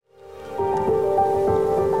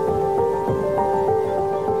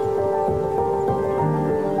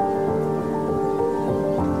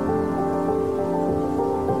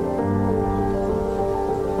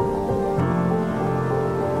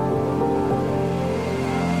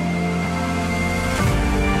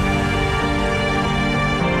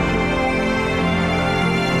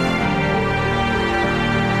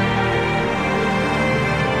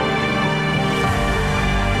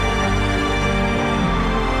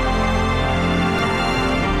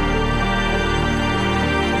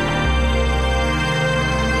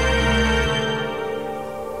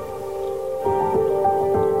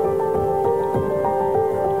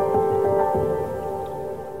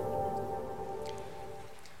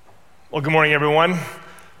Well, good morning, everyone.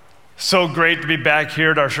 So great to be back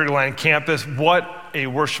here at our Sugar Land campus. What a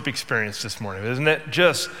worship experience this morning, isn't it?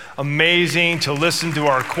 Just amazing to listen to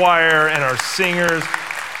our choir and our singers,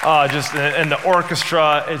 and the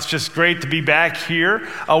orchestra. It's just great to be back here.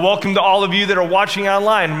 Welcome to all of you that are watching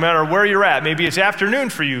online, no matter where you're at. Maybe it's afternoon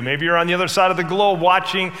for you. Maybe you're on the other side of the globe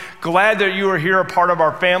watching. Glad that you are here, a part of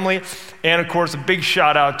our family. And of course, a big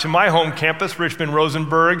shout out to my home campus, Richmond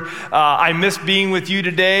Rosenberg. I miss being with you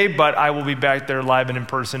today, but I will be back there live and in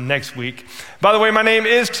person next week. By the way, my name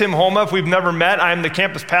is Tim Homa. If we've never met, I'm the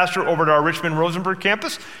campus pastor over at our Richmond Rosenberg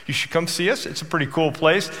campus. You should come see us. It's a pretty cool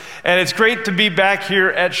place. And it's great to be back here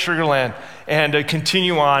at Sugar Land and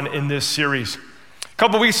continue on in this series. A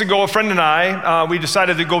couple weeks ago, a friend and I, we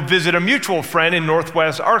decided to go visit a mutual friend in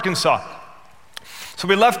Northwest Arkansas. So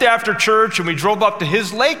we left after church and we drove up to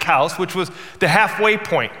his lake house, which was the halfway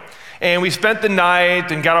point. And we spent the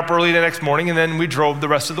night and got up early the next morning, and then we drove the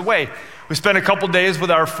rest of the way. We spent a couple days with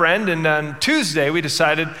our friend, and on Tuesday we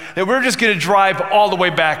decided that we were just going to drive all the way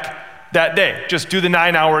back that day, just do the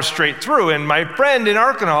 9 hours straight through. And my friend in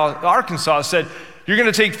Arkansas said, "You're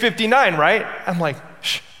going to take 59, right?" I'm like,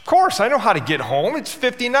 "Of course, I know how to get home. It's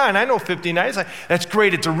 59. I know 59. He's like, "That's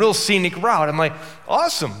great. It's a real scenic route." I'm like,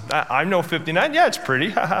 "Awesome. I know 59. Yeah, it's pretty."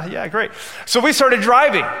 Yeah, great. So we started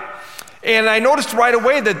driving. And I noticed right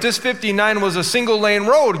away that this 59 was a single lane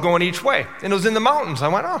road going each way. And it was in the mountains. I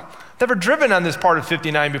went, "Oh, never driven on this part of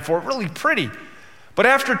 59 before. Really pretty." But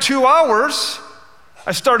after 2 hours,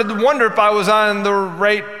 I started to wonder if I was on the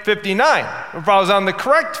right 59, or if I was on the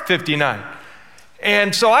correct 59.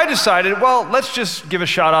 And so I decided, well, let's just give a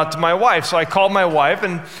shout out to my wife. So I called my wife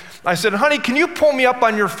and I said, "Honey, can you pull me up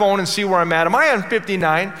on your phone and see where I'm at? Am I on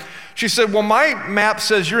 59? She said, "Well, my map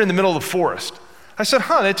says you're in the middle of the forest." I said,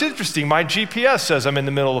 "That's interesting. My GPS says I'm in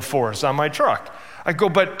the middle of the forest on my truck." I go,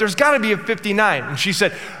 "But there's got to be a 59. And she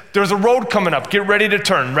said, "There's a road coming up. Get ready to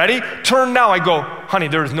turn. Ready? Turn now." I go, "Honey,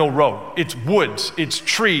 there's no road. It's woods, it's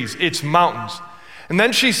trees, it's mountains." And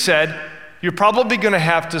then she said, "You're probably going to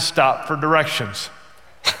have to stop for directions."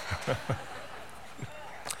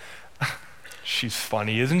 She's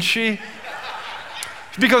funny, isn't she?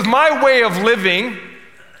 Because my way of living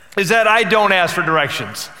is that I don't ask for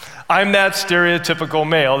directions. I'm that stereotypical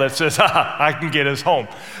male that says, "I can get us home."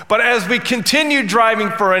 But as we continue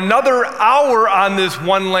driving for another hour on this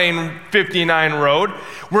one-lane 59 road,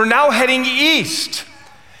 we're now heading east.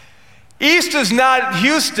 East is not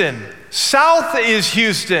Houston. South is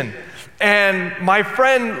Houston. And my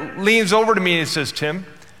friend leans over to me and says, "Tim,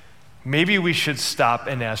 maybe we should stop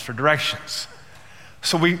and ask for directions."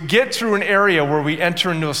 So we get through an area where we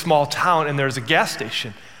enter into a small town and there's a gas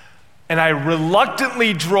station. And I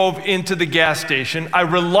reluctantly drove into the gas station. I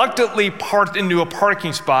reluctantly parked into a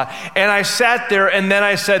parking spot. And I sat there and then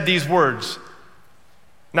I said these words,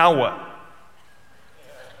 "Now what?"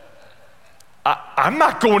 I'm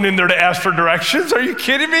not going in there to ask for directions. Are you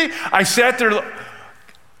kidding me? I sat there.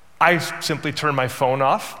 I simply turned my phone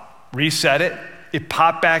off, reset it. It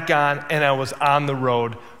popped back on, and I was on the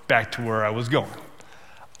road back to where I was going.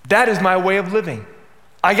 That is my way of living.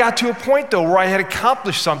 I got to a point, though, where I had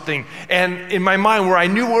accomplished something, and in my mind, where I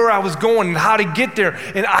knew where I was going and how to get there,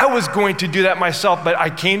 and I was going to do that myself, but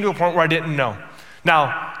I came to a point where I didn't know.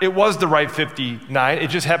 Now, it was the right 59.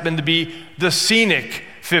 It just happened to be the scenic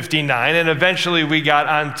 59, and eventually we got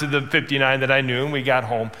onto the 59 that I knew, and we got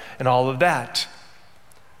home and all of that.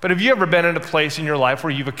 But have you ever been in a place in your life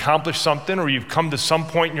where you've accomplished something, or you've come to some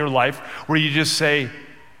point in your life where you just say,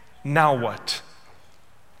 "Now what?"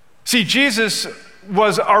 See, Jesus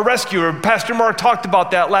was our rescuer. Pastor Mark talked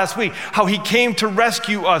about that last week, how he came to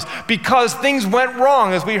rescue us because things went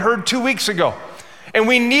wrong, as we heard 2 weeks ago. And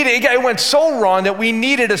it went so wrong that we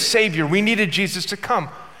needed a Savior. We needed Jesus to come.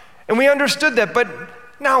 And we understood that, but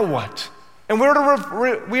now what? And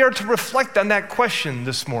we are to reflect on that question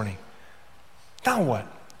this morning. Now what?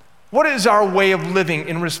 What is our way of living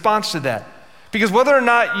in response to that? Because whether or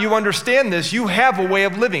not you understand this, you have a way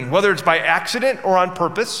of living, whether it's by accident or on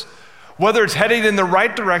purpose, whether it's headed in the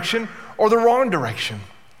right direction or the wrong direction.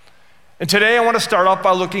 And today I want to start off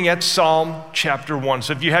by looking at Psalm chapter 1.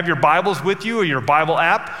 So if you have your Bibles with you or your Bible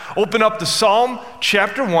app, open up to Psalm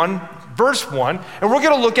chapter 1, verse 1, and we're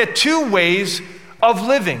going to look at two ways of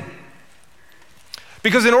living.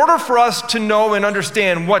 Because in order for us to know and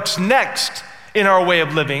understand what's next in our way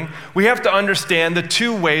of living, we have to understand the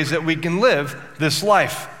two ways that we can live this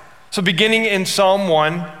life. So beginning in Psalm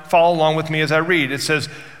 1, follow along with me as I read. It says,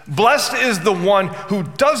 "Blessed is the one who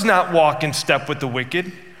does not walk in step with the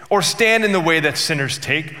wicked, or stand in the way that sinners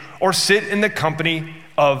take, or sit in the company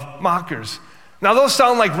of mockers." Now those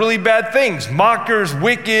sound like really bad things. Mockers,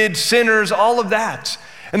 wicked, sinners, all of that.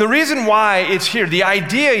 And the reason why it's here, the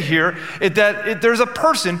idea here is that there's a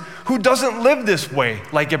person who doesn't live this way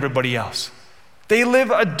like everybody else. They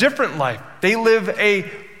live a different life. They live a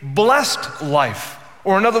blessed life,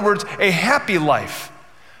 or in other words, a happy life.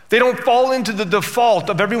 They don't fall into the default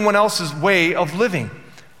of everyone else's way of living,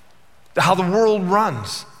 how the world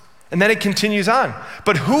runs. And then it continues on.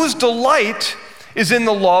 But whose delight is in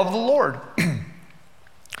the law of the Lord,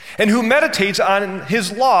 and who meditates on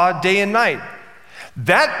his law day and night.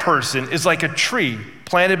 That person is like a tree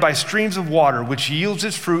planted by streams of water, which yields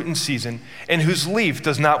its fruit in season, and whose leaf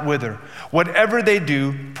does not wither. Whatever they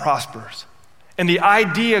do prospers. And the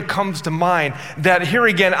idea comes to mind that here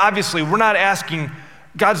again, obviously,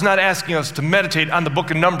 God's not asking us to meditate on the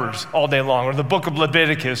book of Numbers all day long, or the book of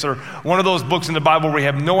Leviticus, or one of those books in the Bible where we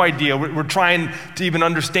have no idea. We're trying to even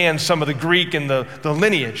understand some of the Greek and the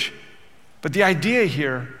lineage. But the idea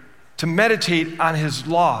here, to meditate on his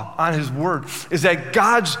law, on his word, is that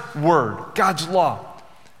God's word, God's law,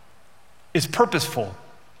 is purposeful.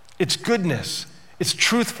 It's goodness. It's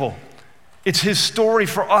truthful. It's his story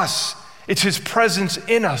for us. It's his presence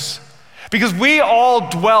in us. Because we all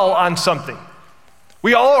dwell on something.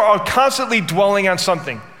 We all are constantly dwelling on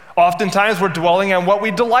something. Oftentimes we're dwelling on what we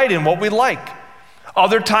delight in, what we like.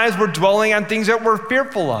 Other times we're dwelling on things that we're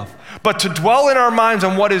fearful of. But to dwell in our minds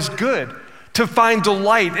on what is good, to find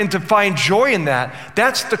delight and to find joy in that,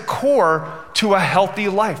 that's the core to a healthy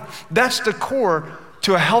life. That's the core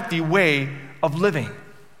to a healthy way of living.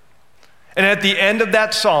 And at the end of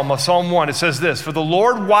that psalm, of Psalm 1, it says this: "For the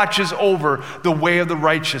Lord watches over the way of the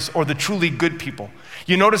righteous," or the truly good people.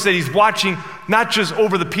 You notice that he's watching not just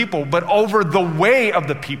over the people, but over the way of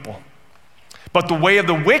the people. But the way of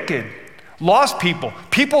the wicked, lost people,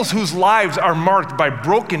 people whose lives are marked by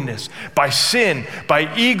brokenness, by sin,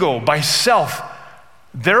 by ego, by self,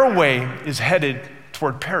 their way is headed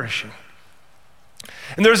toward perishing.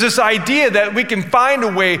 And there's this idea that we can find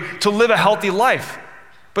a way to live a healthy life,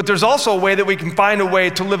 but there's also a way that we can find a way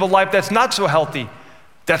to live a life that's not so healthy,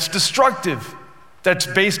 that's destructive, that's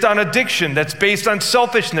based on addiction, that's based on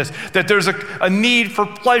selfishness, that there's a need for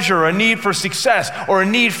pleasure, a need for success, or a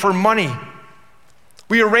need for money.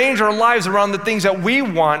 We arrange our lives around the things that we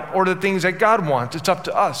want or the things that God wants. It's up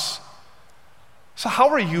to us. So how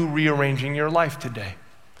are you rearranging your life today?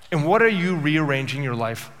 And what are you rearranging your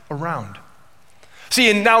life around? See,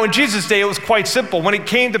 and now in Jesus' day, it was quite simple. When it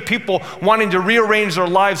came to people wanting to rearrange their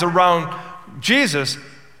lives around Jesus,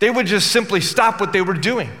 they would just simply stop what they were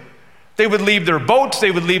doing. They would leave their boats,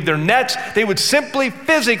 they would leave their nets, they would simply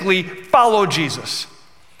physically follow Jesus.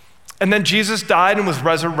 And then Jesus died and was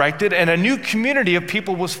resurrected, and a new community of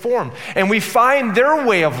people was formed. And we find their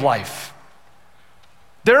way of life,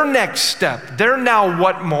 their next step, their now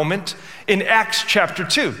what moment in Acts chapter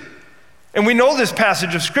 2. And we know this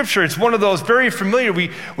passage of Scripture. It's one of those very familiar.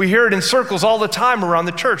 We hear it in circles all the time around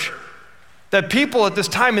the church. That people at this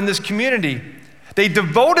time in this community, they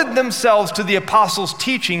devoted themselves to the apostles'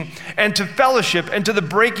 teaching and to fellowship and to the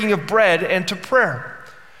breaking of bread and to prayer.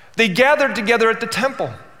 They gathered together at the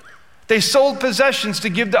temple. They sold possessions to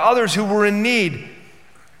give to others who were in need.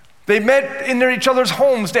 They met in each other's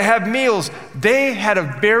homes to have meals. They had a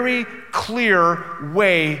very clear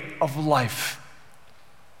way of life.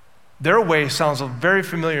 Their way sounds very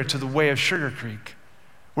familiar to the way of Sugar Creek,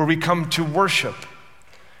 where we come to worship,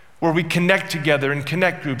 where we connect together in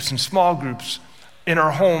connect groups and small groups, in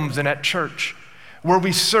our homes and at church, where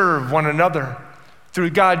we serve one another through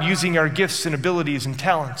God using our gifts and abilities and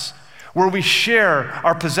talents, where we share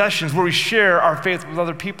our possessions, where we share our faith with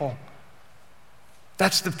other people.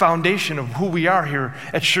 That's the foundation of who we are here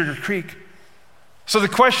at Sugar Creek. So the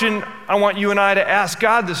question I want you and I to ask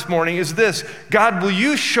God this morning is this: God, will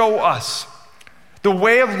you show us the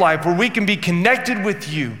way of life where we can be connected with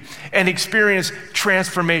you and experience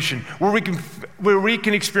transformation, where we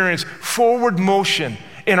can experience forward motion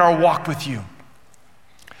in our walk with you?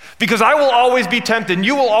 Because I will always be tempted, and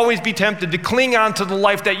you will always be tempted to cling on to the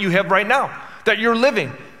life that you have right now, that you're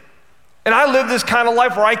living. And I live this kind of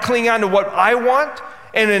life where I cling on to what I want,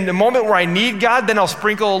 and in the moment where I need God, then I'll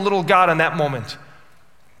sprinkle a little God on that moment.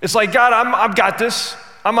 It's like, God, I've got this.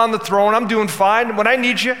 I'm on the throne. I'm doing fine. When I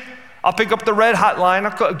need you, I'll pick up the red hotline.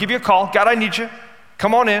 I'll give you a call. God, I need you.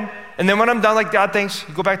 Come on in. And then when I'm done, like, God, thanks.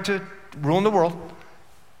 You go back to ruling the world.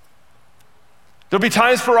 There'll be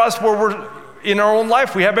times for us where we're in our own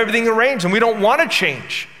life, we have everything arranged and we don't want to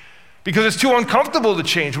change because it's too uncomfortable to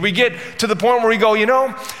change. We get to the point where we go,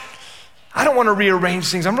 I don't want to rearrange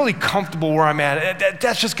things. I'm really comfortable where I'm at.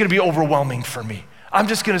 That's just going to be overwhelming for me. I'm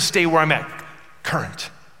just going to stay where I'm at,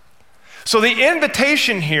 current. So the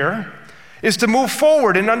invitation here is to move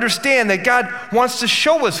forward and understand that God wants to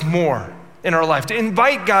show us more in our life, to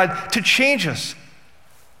invite God to change us.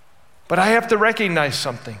 But I have to recognize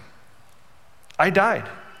something. I died.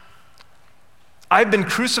 I've been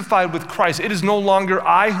crucified with Christ. It is no longer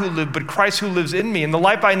I who live, but Christ who lives in me. And the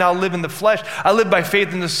life I now live in the flesh, I live by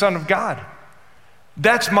faith in the Son of God.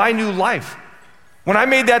 That's my new life. When I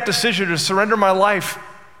made that decision to surrender my life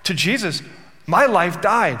to Jesus, my life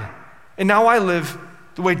died. And now I live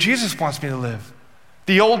the way Jesus wants me to live.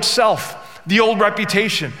 The old self, the old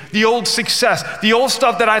reputation, the old success, the old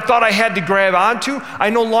stuff that I thought I had to grab onto, I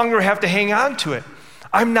no longer have to hang on to it.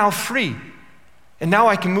 I'm now free. And now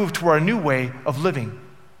I can move to our new way of living.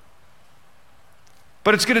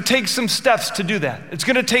 But it's going to take some steps to do that. It's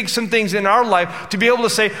going to take some things in our life to be able to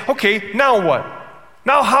say, okay, now what?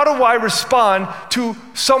 Now how do I respond to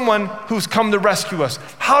someone who's come to rescue us?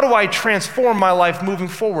 How do I transform my life moving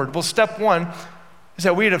forward? Well, step one is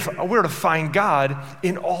that we're to find God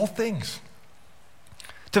in all things.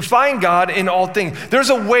 To find God in all things.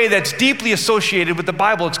 There's a way that's deeply associated with the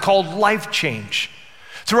Bible. It's called life change.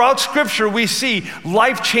 Throughout Scripture, we see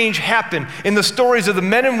life change happen in the stories of the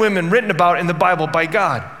men and women written about in the Bible by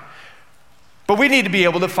God. But we need to be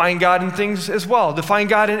able to find God in things as well, to find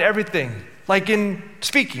God in everything, like in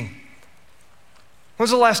speaking.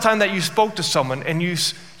 When's the last time that you spoke to someone and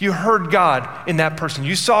you heard God in that person?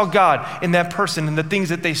 You saw God in that person and the things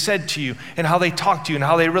that they said to you and how they talked to you and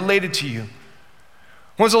how they related to you?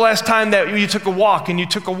 When's the last time that you took a walk and you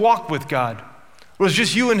took a walk with God? It was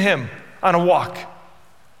just you and him on a walk.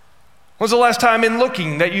 When's the last time in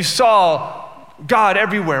looking that you saw God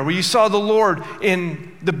everywhere, where you saw the Lord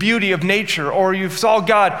in the beauty of nature, or you saw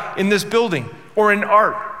God in this building, or in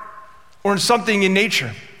art, or in something in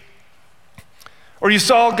nature? Or you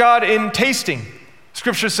saw God in tasting.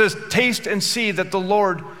 Scripture says, taste and see that the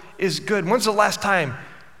Lord is good. When's the last time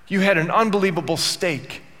you had an unbelievable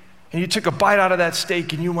steak, and you took a bite out of that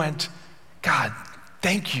steak and you went, God,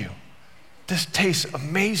 thank you. This tastes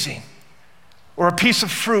amazing. Or a piece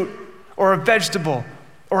of fruit, or a vegetable,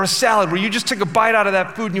 or a salad, where you just took a bite out of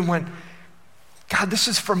that food and you went, God, this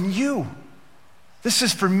is from you. This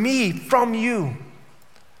is for me, from you.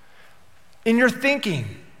 In your thinking,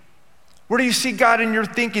 where do you see God in your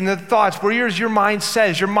thinking, the thoughts? Where is your mind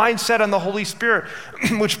set? Is your mind set on the Holy Spirit,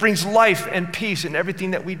 which brings life and peace in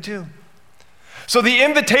everything that we do? So the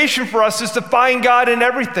invitation for us is to find God in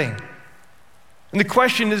everything. And the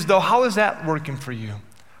question is, though, how is that working for you?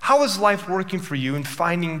 How is life working for you in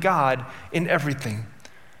finding God in everything?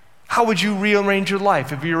 How would you rearrange your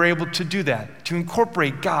life if you were able to do that, to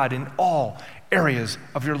incorporate God in all areas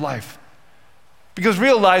of your life? Because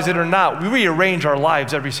realize it or not, we rearrange our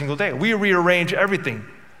lives every single day. We rearrange everything.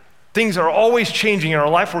 Things are always changing in our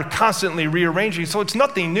life. We're constantly rearranging, so it's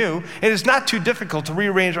nothing new, and it's not too difficult to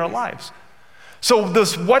rearrange our lives. So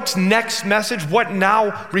this what's next message, what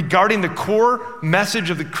now regarding the core message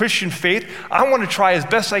of the Christian faith, I want to try as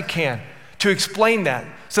best I can to explain that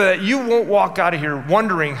so that you won't walk out of here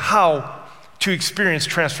wondering how to experience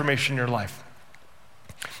transformation in your life.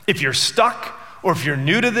 If you're stuck, or if you're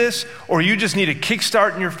new to this, or you just need a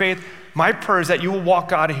kickstart in your faith, my prayer is that you will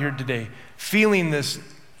walk out of here today feeling this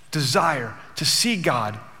desire to see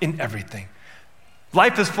God in everything.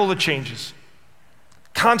 Life is full of changes.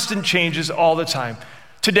 Constant changes all the time.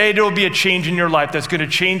 Today, there will be a change in your life that's going to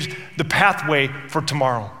change the pathway for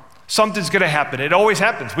tomorrow. Something's going to happen. It always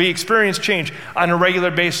happens. We experience change on a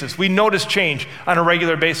regular basis. We notice change on a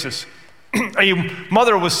regular basis. A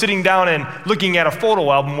mother was sitting down and looking at a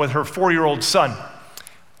photo album with her 4-year-old son.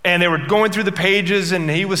 And they were going through the pages, and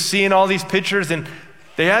he was seeing all these pictures, and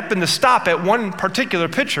they happened to stop at one particular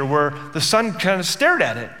picture where the son kind of stared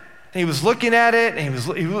at it. And he was looking at it, and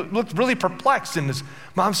he looked really perplexed. And his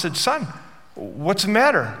mom said, "Son, what's the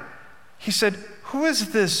matter?" He said, "Who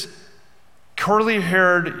is this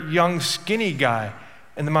curly-haired, young, skinny guy?"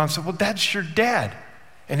 And the mom said, "Well, that's your dad."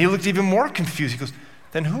 And he looked even more confused. He goes,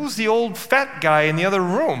 "Then who's the old fat guy in the other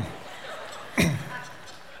room?"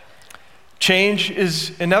 Change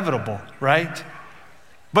is inevitable, right?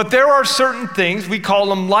 But there are certain things, we call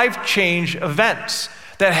them life change events,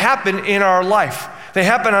 that happen in our life. They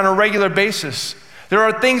happen on a regular basis. There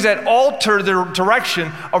are things that alter the direction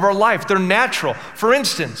of our life. They're natural. For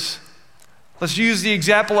instance, let's use the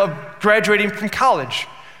example of graduating from college.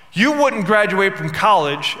 You wouldn't graduate from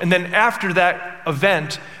college and then after that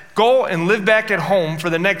event, go and live back at home for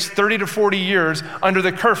the next 30 to 40 years under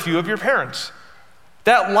the curfew of your parents.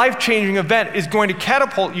 That life-changing event is going to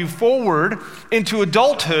catapult you forward into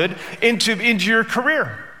adulthood, into your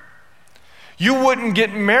career. You wouldn't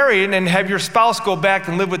get married and have your spouse go back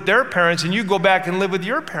and live with their parents and you go back and live with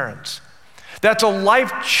your parents. That's a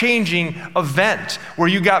life-changing event where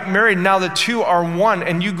you got married, now the two are one,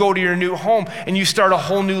 and you go to your new home and you start a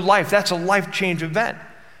whole new life. That's a life-change event.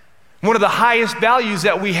 One of the highest values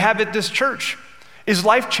that we have at this church is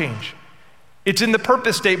life change. It's in the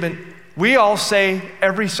purpose statement. We all say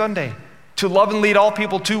every Sunday, to love and lead all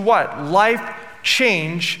people to what? Life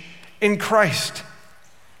change in Christ.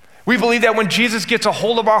 We believe that when Jesus gets a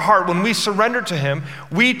hold of our heart, when we surrender to him,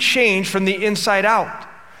 we change from the inside out.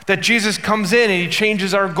 That Jesus comes in and he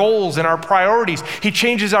changes our goals and our priorities. He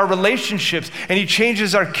changes our relationships and he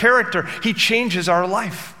changes our character. He changes our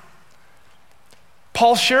life.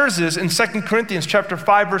 Paul shares this in 2 Corinthians chapter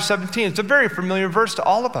 5, verse 17. It's a very familiar verse to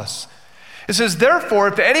all of us. It says, therefore,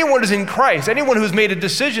 if anyone is in Christ, anyone who's made a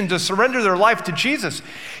decision to surrender their life to Jesus,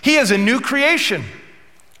 he is a new creation.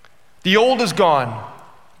 The old is gone,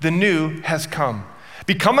 the new has come.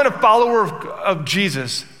 Becoming a follower of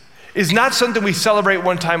Jesus is not something we celebrate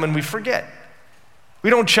one time and we forget. We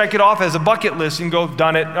don't check it off as a bucket list and go,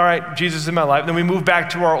 done it, all right, Jesus is in my life, and then we move back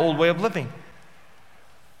to our old way of living.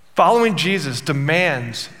 Following Jesus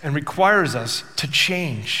demands and requires us to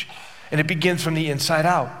change, and it begins from the inside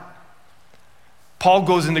out. Paul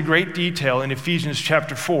goes into great detail in Ephesians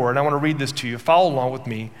chapter 4, and I want to read this to you. Follow along with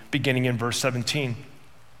me, beginning in verse 17.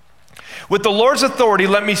 With the Lord's authority,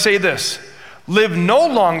 let me say this: live no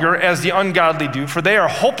longer as the ungodly do, for they are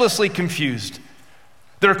hopelessly confused.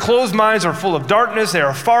 Their closed minds are full of darkness. They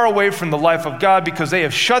are far away from the life of God because they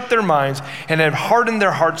have shut their minds and have hardened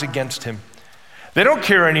their hearts against him. They don't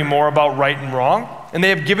care anymore about right and wrong, and they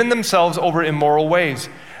have given themselves over immoral ways.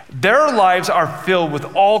 Their lives are filled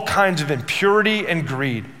with all kinds of impurity and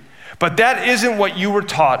greed. But that isn't what you were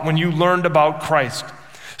taught when you learned about Christ.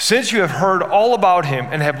 Since you have heard all about him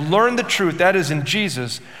and have learned the truth that is in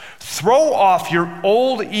Jesus, throw off your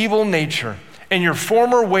old evil nature and your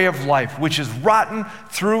former way of life, which is rotten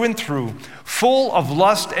through and through, full of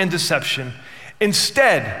lust and deception.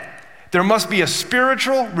 Instead, there must be a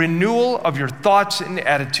spiritual renewal of your thoughts and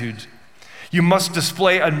attitudes. You must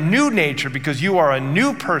display a new nature because you are a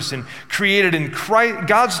new person created in Christ,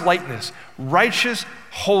 God's likeness, righteous,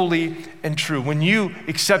 holy, and true. When you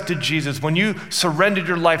accepted Jesus, when you surrendered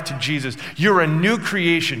your life to Jesus, you're a new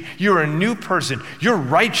creation. You're a new person. You're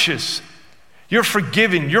righteous. You're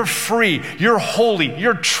forgiven. You're free. You're holy.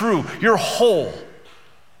 You're true. You're whole.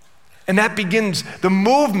 And that begins the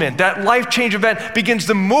movement, that life change event begins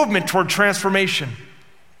the movement toward transformation.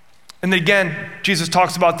 And again, Jesus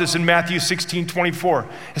talks about this in Matthew 16:24.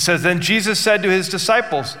 It says, then Jesus said to his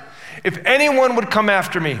disciples, if anyone would come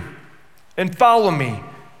after me and follow me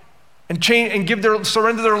and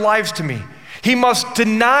surrender their lives to me, he must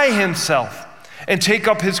deny himself and take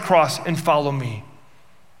up his cross and follow me.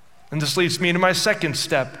 And this leads me to my second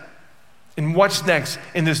step in what's next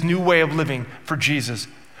in this new way of living for Jesus.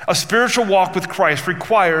 A spiritual walk with Christ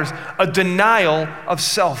requires a denial of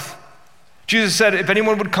self. Jesus said, if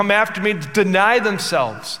anyone would come after me, deny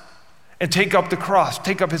themselves and take up the cross,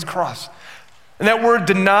 take up his cross. And that word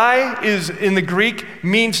deny is in the Greek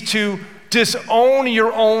means to disown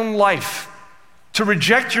your own life, to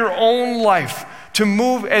reject your own life, to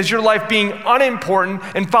move as your life being unimportant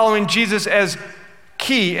and following Jesus as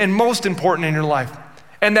key and most important in your life.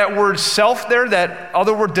 And that word self there, that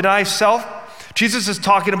other word deny self, Jesus is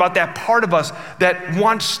talking about that part of us that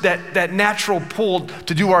wants that natural pull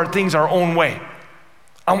to do our things our own way.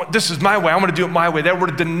 This is my way, I'm gonna do it my way. That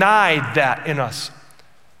word deny that in us,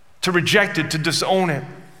 to reject it, to disown it.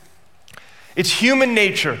 It's human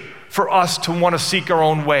nature for us to want to seek our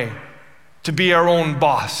own way, to be our own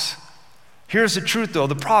boss. Here's the truth though,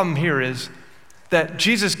 the problem here is that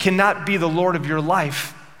Jesus cannot be the Lord of your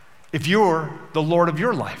life if you're the Lord of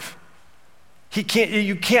your life. You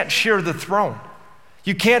can't share the throne.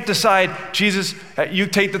 You can't decide, Jesus, you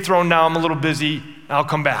take the throne now, I'm a little busy, I'll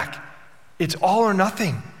come back. It's all or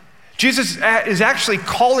nothing. Jesus is actually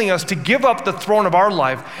calling us to give up the throne of our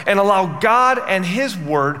life and allow God and his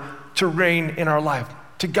word to reign in our life,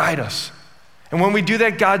 to guide us. And when we do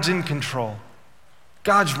that, God's in control.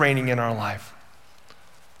 God's reigning in our life.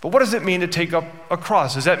 But what does it mean to take up a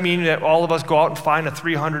cross? Does that mean that all of us go out and find a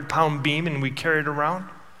 300-pound beam and we carry it around?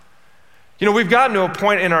 You know, we've gotten to a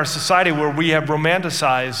point in our society where we have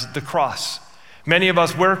romanticized the cross. Many of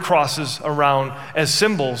us wear crosses around as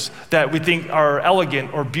symbols that we think are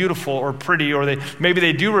elegant or beautiful or pretty, or maybe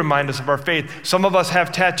they do remind us of our faith. Some of us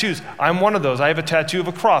have tattoos. I'm one of those. I have a tattoo of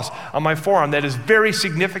a cross on my forearm that is very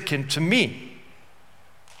significant to me.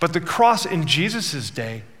 But the cross in Jesus'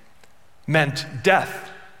 day meant death.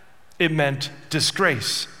 It meant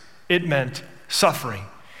disgrace. It meant suffering.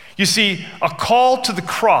 You see, a call to the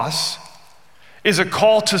cross is a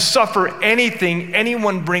call to suffer anything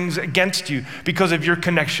anyone brings against you because of your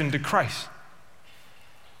connection to Christ.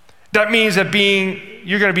 That means that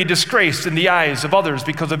you're going to be disgraced in the eyes of others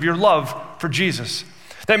because of your love for Jesus.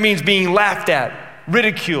 That means being laughed at,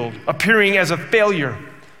 ridiculed, appearing as a failure.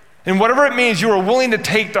 And whatever it means, you are willing to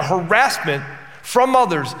take the harassment from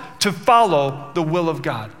others to follow the will of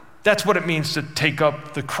God. That's what it means to take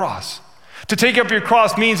up the cross. To take up your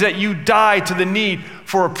cross means that you die to the need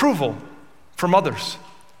for approval from others.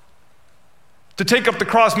 To take up the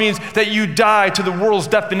cross means that you die to the world's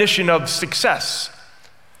definition of success.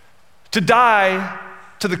 To die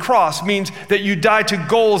to the cross means that you die to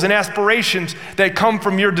goals and aspirations that come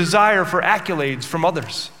from your desire for accolades from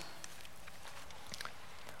others.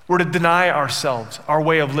 We're to deny ourselves, our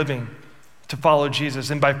way of living, to follow Jesus.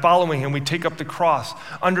 And by following him, we take up the cross,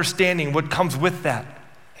 understanding what comes with that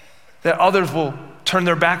others will turn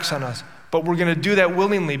their backs on us. But we're going to do that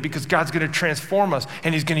willingly because God's going to transform us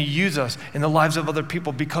and he's going to use us in the lives of other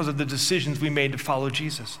people because of the decisions we made to follow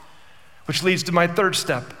Jesus. Which leads to my third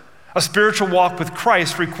step. A spiritual walk with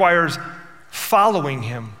Christ requires following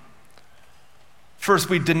him. First,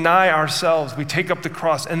 we deny ourselves, we take up the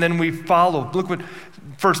cross, and then we follow. Look what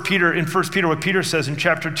 1 Peter, what Peter says in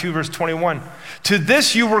chapter 2, verse 21. To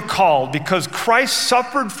this you were called because Christ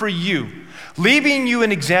suffered for you, leaving you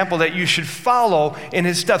an example that you should follow in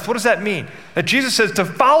his steps. What does that mean? That Jesus says to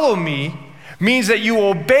follow me means that you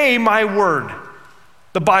obey my word,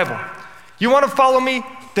 the Bible. You want to follow me?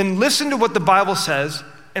 Then listen to what the Bible says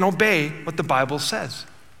and obey what the Bible says.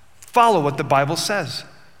 Follow what the Bible says.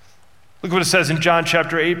 Look what it says in John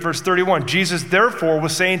chapter 8, verse 31. Jesus therefore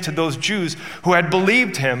was saying to those Jews who had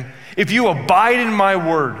believed him, if you abide in my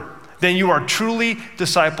word, then you are truly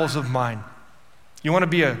disciples of mine. You want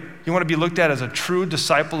to be looked at as a true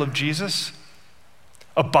disciple of Jesus?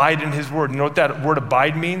 Abide in his word. You know what that word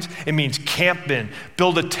abide means? It means camp in,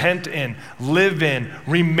 build a tent in, live in,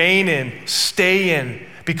 remain in, stay in,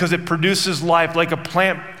 because it produces life like a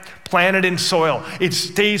plant planted in soil. It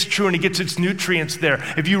stays true and it gets its nutrients there.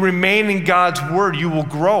 If you remain in God's word, you will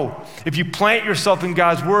grow. If you plant yourself in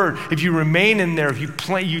God's word, if you remain in there, if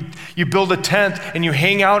you build a tent and you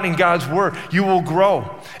hang out in God's word, you will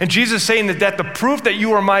grow. And Jesus is saying that the proof that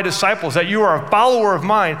you are my disciples, that you are a follower of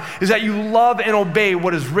mine, is that you love and obey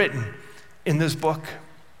what is written in this book.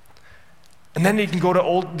 And then you can go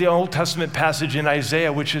to the Old Testament passage in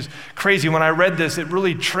Isaiah, which is crazy. When I read this, it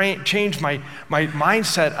really changed my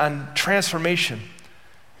mindset on transformation.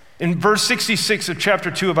 In verse 66 of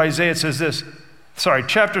chapter 2 of Isaiah, it says this,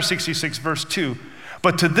 chapter 66, verse 2,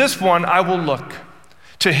 but to this one I will look,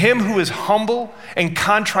 to him who is humble and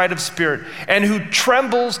contrite of spirit, and who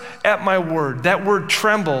trembles at my word. That word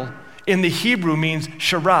tremble in the Hebrew means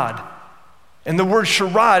sharad. And the word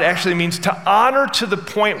sharad actually means to honor to the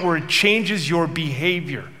point where it changes your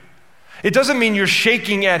behavior. It doesn't mean you're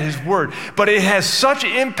shaking at his word, but it has such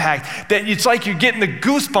impact that it's like you're getting the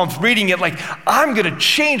goosebumps reading it, like, I'm going to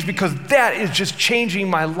change because that is just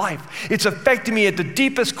changing my life. It's affecting me at the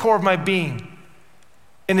deepest core of my being.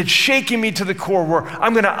 And it's shaking me to the core where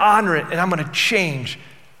I'm going to honor it and I'm going to change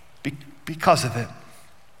because of it.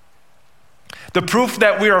 The proof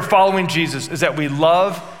that we are following Jesus is that we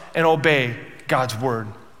love and obey God's word.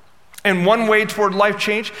 And one way toward life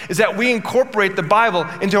change is that we incorporate the Bible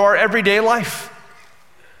into our everyday life.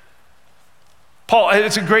 Paul,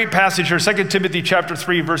 it's a great passage here, 2 Timothy chapter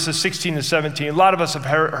 3, verses 16 to 17. A lot of us have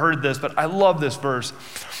heard this, but I love this verse.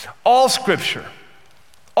 All scripture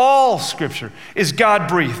is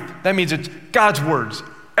God-breathed. That means it's God's words.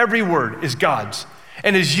 Every word is God's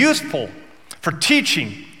and is useful for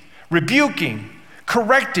teaching, rebuking,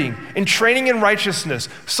 correcting, and training in righteousness,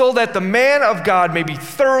 so that the man of God may be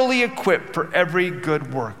thoroughly equipped for every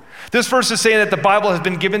good work. This verse is saying that the Bible has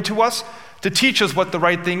been given to us to teach us what the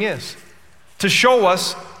right thing is, to show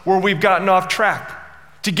us where we've gotten off track,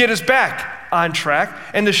 to get us back on track,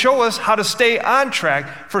 and to show us how to stay on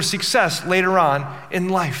track for success later on in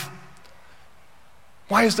life.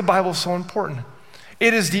 Why is the Bible so important?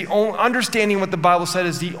 It is the only, understanding what the Bible said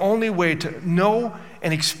is the only way to know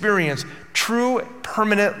and experience true,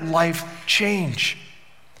 permanent life change.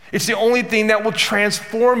 It's the only thing that will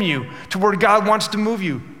transform you to where God wants to move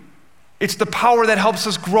you. It's the power that helps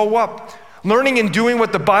us grow up. Learning and doing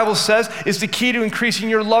what the Bible says is the key to increasing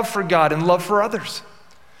your love for God and love for others.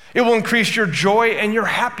 It will increase your joy and your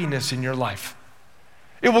happiness in your life.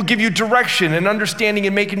 It will give you direction and understanding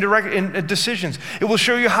in making decisions. It will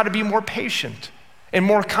show you how to be more patient and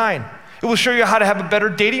more kind. It will show you how to have a better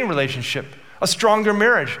dating relationship, a stronger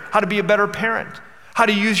marriage, how to be a better parent, how how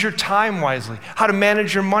to use your time wisely, how to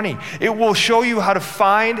manage your money. It will show you how to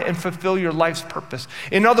find and fulfill your life's purpose.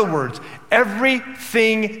 In other words,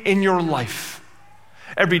 everything in your life,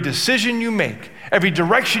 every decision you make, every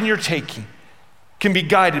direction you're taking can be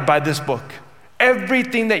guided by this book.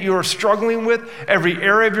 Everything that you are struggling with, every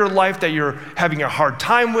area of your life that you're having a hard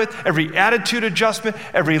time with, every attitude adjustment,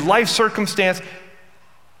 every life circumstance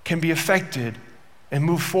can be affected and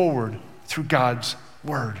move forward through God's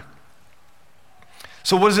word.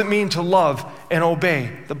 So what does it mean to love and obey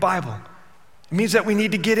the Bible? It means that we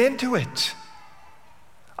need to get into it.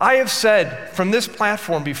 I have said from this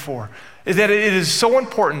platform before that it is so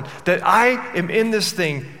important that I am in this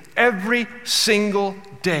thing every single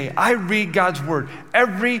day. I read God's word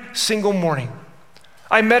every single morning.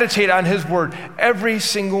 I meditate on his word every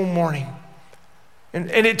single morning. And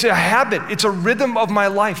it's a habit. It's a rhythm of my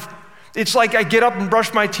life. It's like I get up and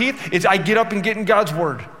brush my teeth. I get up and get in God's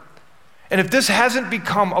word. And if this hasn't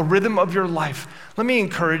become a rhythm of your life, let me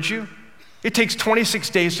encourage you. It takes 26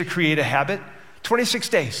 days to create a habit. 26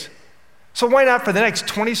 days. So why not for the next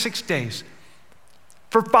 26 days,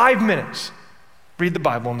 for 5 minutes, read the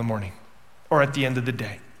Bible in the morning or at the end of the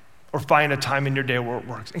day, or find a time in your day where it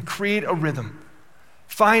works and create a rhythm.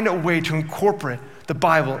 Find a way to incorporate the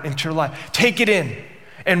Bible into your life. Take it in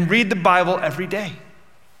and read the Bible every day.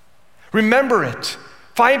 Remember it.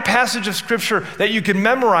 Find passage of scripture that you can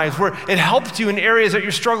memorize where it helps you in areas that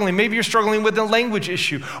you're struggling. Maybe you're struggling with a language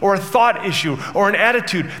issue or a thought issue or an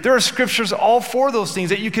attitude. There are scriptures all for those things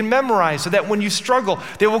that you can memorize so that when you struggle,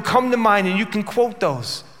 they will come to mind and you can quote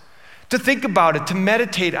those. To think about it, to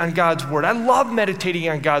meditate on God's word. I love meditating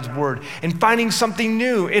on God's word and finding something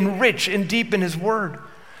new and rich and deep in his word.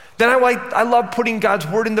 Then I love putting God's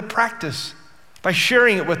word into practice by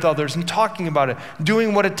sharing it with others and talking about it,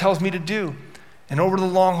 doing what it tells me to do. And over the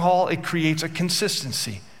long haul, it creates a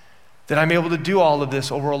consistency that I'm able to do all of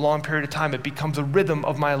this over a long period of time. It becomes a rhythm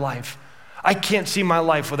of my life. I can't see my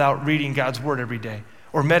life without reading God's word every day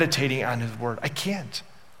or meditating on his word. I can't.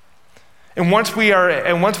 And once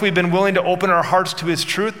we've been willing to open our hearts to his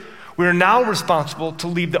truth, we are now responsible to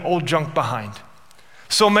leave the old junk behind.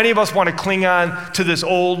 So many of us want to cling on to this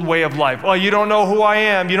old way of life. Well, you don't know who I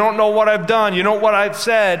am. You don't know what I've done. You know what I've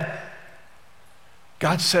said.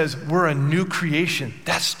 God says we're a new creation.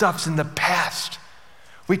 That stuff's in the past.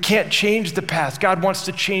 We can't change the past. God wants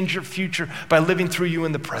to change your future by living through you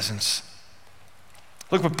in the presence.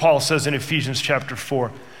 Look what Paul says in Ephesians chapter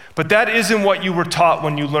 4. But that isn't what you were taught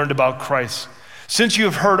when you learned about Christ. Since you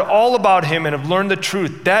have heard all about him and have learned the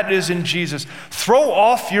truth, that is in Jesus, throw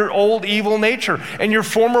off your old evil nature and your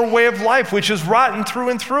former way of life, which is rotten through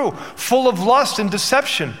and through, full of lust and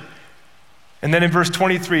deception. And then in verse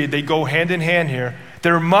 23, they go hand in hand here.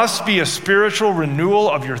 There must be a spiritual renewal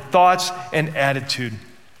of your thoughts and attitude.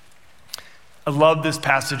 I love this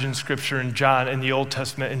passage in scripture in John, in the Old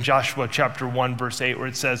Testament, in Joshua chapter 1, verse 8, where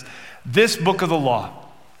it says, this book of the law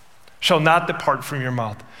shall not depart from your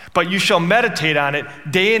mouth, but you shall meditate on it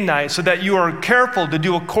day and night so that you are careful to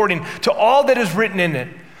do according to all that is written in it.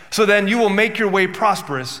 So then you will make your way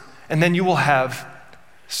prosperous and then you will have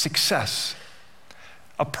success.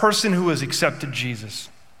 A person who has accepted Jesus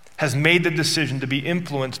has made the decision to be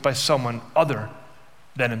influenced by someone other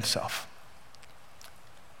than himself.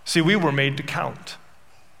 See, we were made to count.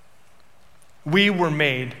 We were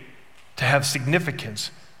made to have significance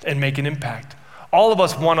and make an impact. All of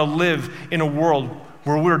us want to live in a world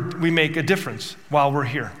where we make a difference while we're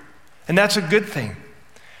here. And that's a good thing.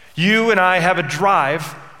 You and I have a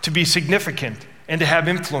drive to be significant and to have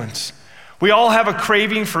influence. We all have a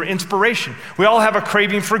craving for inspiration. We all have a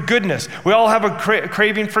craving for goodness. We all have a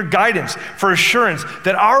craving for guidance, for assurance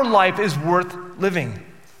that our life is worth living.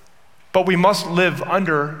 But we must live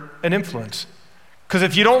under an influence. Because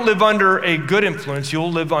if you don't live under a good influence,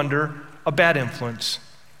 you'll live under a bad influence.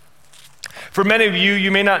 For many of you, you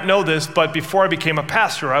may not know this, but before I became a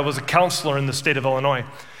pastor, I was a counselor in the state of Illinois.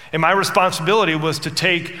 And my responsibility was to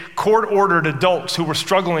take court-ordered adults who were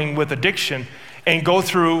struggling with addiction and go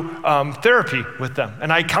through therapy with them.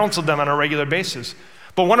 And I counseled them on a regular basis.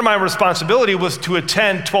 But one of my responsibilities was to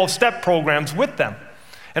attend 12-step programs with them.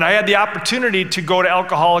 And I had the opportunity to go to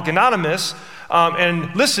Alcoholics Anonymous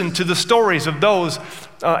and listen to the stories of those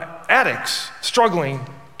addicts struggling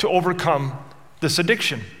to overcome this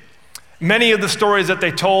addiction. Many of the stories that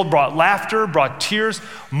they told brought laughter, brought tears.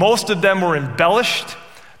 Most of them were embellished.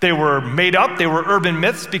 They were made up. They were urban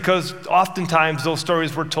myths because oftentimes those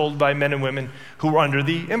stories were told by men and women who were under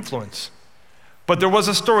the influence. But there was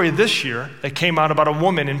a story this year that came out about a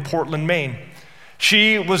woman in Portland, Maine.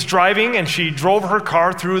 She was driving and she drove her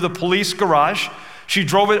car through the police garage. She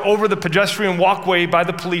drove it over the pedestrian walkway by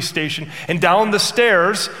the police station and down the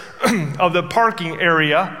stairs of the parking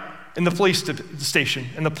area in the police station.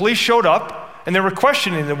 And the police showed up and they were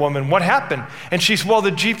questioning the woman, what happened? And she said, well,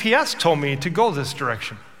 the GPS told me to go this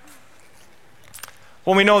direction.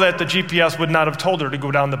 Well, we know that the GPS would not have told her to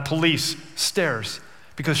go down the police stairs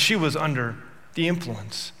because she was under the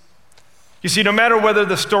influence. You see, no matter whether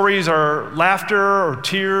the stories are laughter or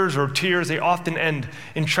tears, they often end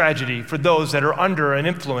in tragedy for those that are under an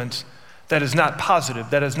influence that is not positive,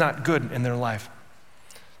 that is not good in their life.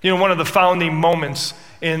 You know, one of the founding moments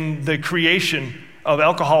in the creation of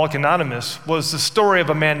Alcoholics Anonymous was the story of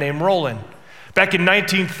a man named Roland. Back in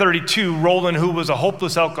 1932, Roland, who was a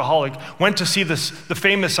hopeless alcoholic, went to see the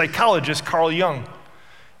famous psychologist Carl Jung.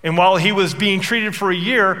 And while he was being treated for a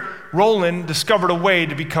year, Roland discovered a way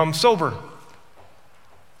to become sober.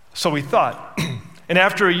 So he thought. And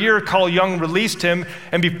after a year, Carl Jung released him,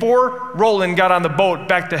 and before Roland got on the boat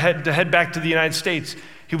to head back to the United States,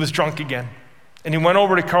 he was drunk again. And he went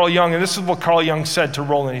over to Carl Jung, and this is what Carl Jung said to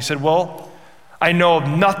Roland. He said, well, I know of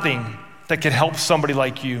nothing that could help somebody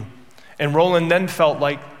like you. And Roland then felt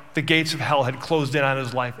like the gates of hell had closed in on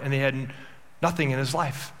his life, and he had nothing in his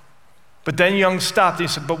life. But then Jung stopped, and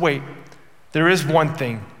he said, but wait, there is one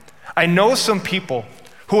thing. I know some people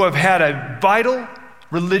who have had a vital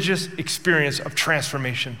religious experience of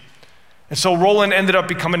transformation. And so Roland ended up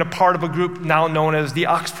becoming a part of a group now known as the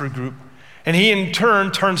Oxford Group. And he in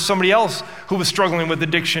turn turned somebody else who was struggling with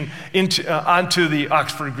addiction onto the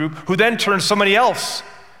Oxford Group, who then turned somebody else.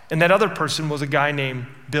 And that other person was a guy named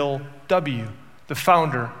Bill W., the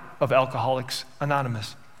founder of Alcoholics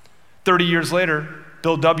Anonymous. 30 years later,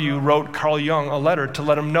 Bill W. wrote Carl Jung a letter to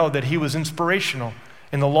let him know that he was inspirational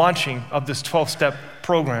in the launching of this 12-step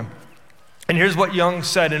program. And here's what Jung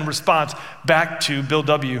said in response back to Bill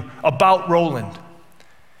W. about Roland.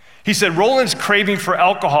 He said, Roland's craving for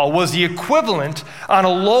alcohol was the equivalent on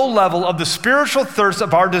a low level of the spiritual thirst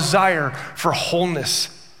of our desire for wholeness.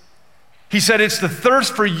 He said it's the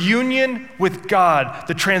thirst for union with God,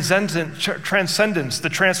 the transcendence, the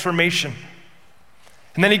transformation.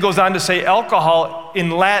 And then he goes on to say alcohol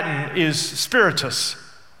in Latin is spiritus.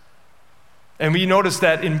 And we notice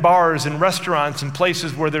that in bars and restaurants and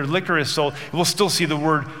places where their liquor is sold, we'll still see the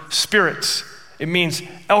word spirits. It means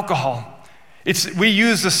alcohol. We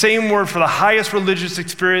use the same word for the highest religious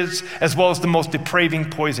experience as well as the most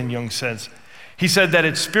depraving poison, Jung says. He said that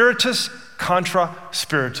it's spiritus contra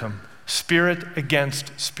spiritum, spirit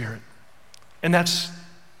against spirit. And that's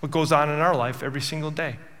what goes on in our life every single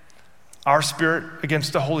day. Our spirit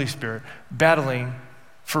against the Holy Spirit, battling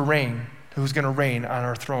for reign, who's going to reign on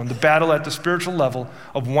our throne. The battle at the spiritual level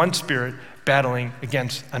of one spirit battling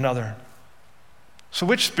against another. So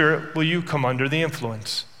which spirit will you come under the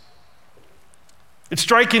influence? It's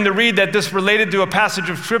striking to read that this related to a passage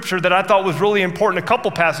of scripture that I thought was really important, a couple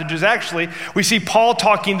passages actually. We see Paul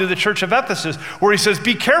talking to the church of Ephesus where he says,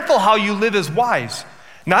 be careful how you live as wise,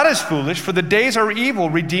 not as foolish, for the days are evil,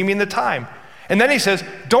 redeeming the time. And then he says,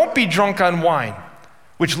 don't be drunk on wine,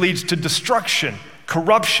 which leads to destruction,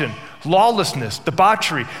 corruption, lawlessness,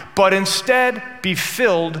 debauchery, but instead be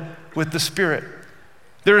filled with the Spirit.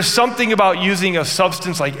 There is something about using a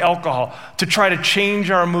substance like alcohol to try to change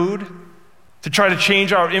our mood, to try to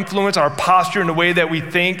change our influence, our posture, and the way that we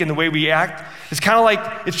think and the way we act. It's kind of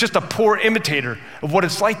like it's just a poor imitator of what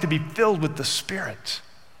it's like to be filled with the Spirit.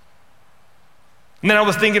 And then I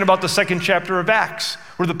was thinking about the second chapter of Acts,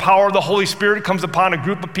 where the power of the Holy Spirit comes upon a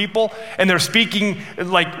group of people, and they're speaking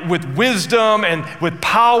like with wisdom and with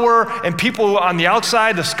power, and people on the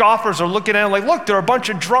outside, the scoffers, are looking at them like, look, they're a bunch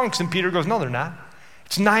of drunks. And Peter goes, no, they're not.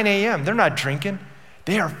 It's 9 a.m. They're not drinking.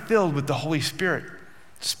 They are filled with the Holy Spirit.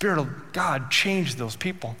 The Spirit of God changed those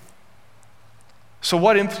people. So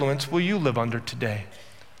what influence will you live under today?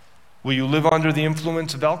 Will you live under the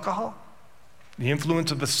influence of alcohol? The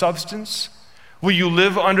influence of a substance? Will you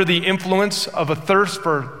live under the influence of a thirst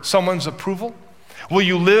for someone's approval? Will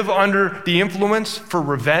you live under the influence for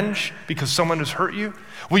revenge because someone has hurt you?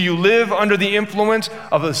 Will you live under the influence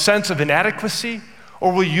of a sense of inadequacy?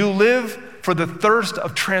 Or will you live for the thirst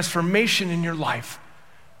of transformation in your life?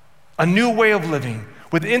 A new way of living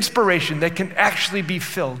with inspiration that can actually be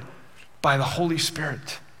filled by the Holy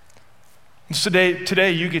Spirit. And so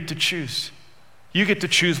today you get to choose. You get to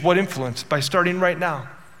choose what influence by starting right now.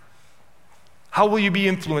 How will you be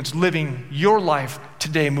influenced living your life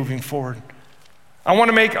today moving forward? I want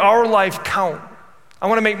to make our life count I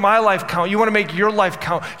want to make my life count. You want to make your life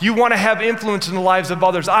count. You want to have influence in the lives of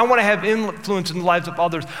others. I want to have influence in the lives of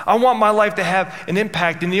others. I want my life to have an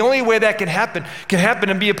impact. And the only way that can happen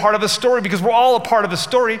and be a part of a story, because we're all a part of a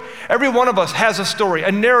story. Every one of us has a story,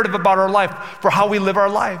 a narrative about our life for how we live our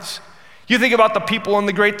lives. You think about the people in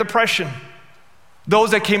the Great Depression.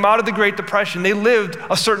 Those that came out of the Great Depression, they lived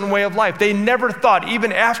a certain way of life. They never thought,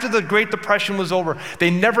 even after the Great Depression was over,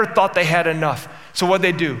 they never thought they had enough. So what'd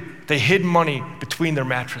they do? They hid money between their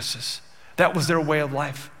mattresses. That was their way of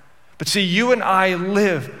life. But see, you and I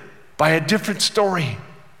live by a different story,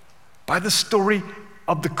 by the story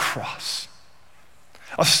of the cross.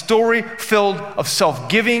 A story filled of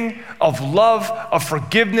self-giving, of love, of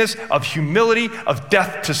forgiveness, of humility, of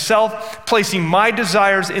death to self, placing my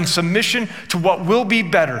desires in submission to what will be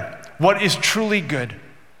better, what is truly good.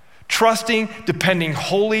 Trusting, depending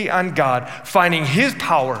wholly on God, finding His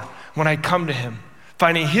power when I come to Him,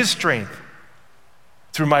 finding His strength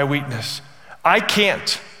through my weakness. I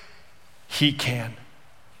can't, He can,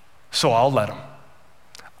 so I'll let Him.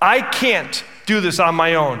 I can't do this on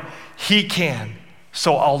my own, He can,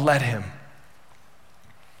 so I'll let Him.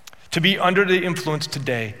 To be under the influence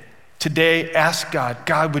today, ask God,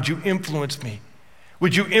 God, would you influence me?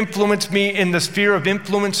 Would you influence me in the sphere of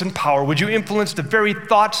influence and power? Would you influence the very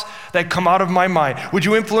thoughts that come out of my mind? Would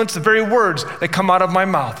you influence the very words that come out of my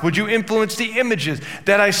mouth? Would you influence the images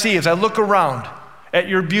that I see as I look around at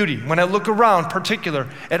your beauty, when I look around, particular,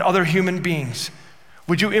 at other human beings?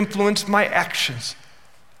 Would you influence my actions?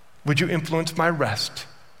 Would you influence my rest?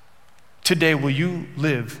 Today, will you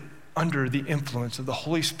live under the influence of the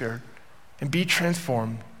Holy Spirit and be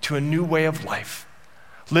transformed to a new way of life?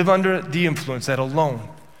 Live under the influence that alone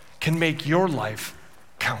can make your life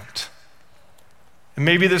count. And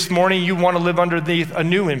maybe this morning you want to live underneath a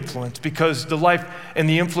new influence because the life and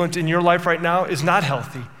the influence in your life right now is not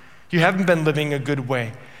healthy. You haven't been living a good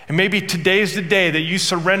way. And maybe today's the day that you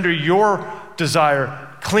surrender your desire,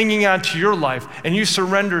 clinging on to your life, and you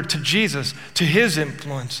surrender to Jesus, to His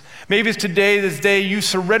influence. Maybe it's today, this day, you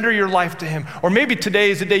surrender your life to Him. Or maybe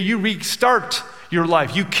today is the day you restart your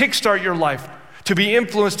life. You kickstart your life to be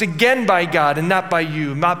influenced again by God and not by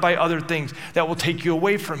you, not by other things that will take you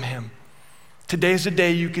away from Him. Today's the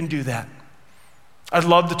day you can do that. I'd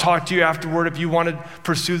love to talk to you afterward if you want to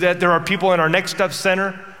pursue that. There are people in our Next Step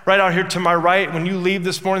Center right out here to my right when you leave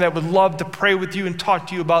this morning that would love to pray with you and talk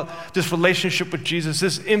to you about this relationship with Jesus,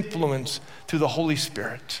 this influence through the Holy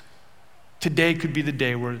Spirit. Today could be the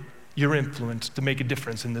day where you're influenced to make a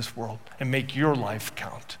difference in this world and make your life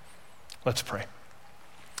count. Let's pray.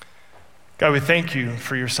 God, we thank you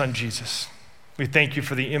for your Son, Jesus. We thank you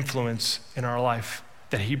for the influence in our life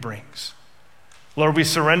that He brings. Lord, we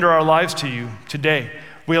surrender our lives to you today.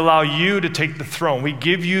 We allow you to take the throne. We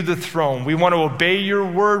give you the throne. We want to obey your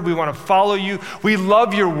word. We want to follow you. We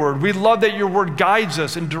love your word. We love that your word guides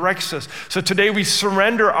us and directs us. So today we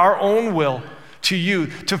surrender our own will to you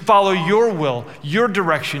to follow your will, your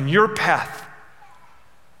direction, your path.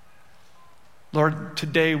 Lord,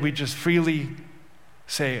 today we just freely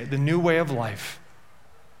say the new way of life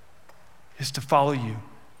is to follow you.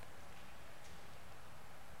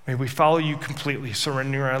 May we follow you completely,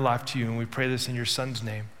 surrendering our life to you, and we pray this in your Son's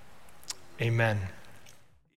name. Amen.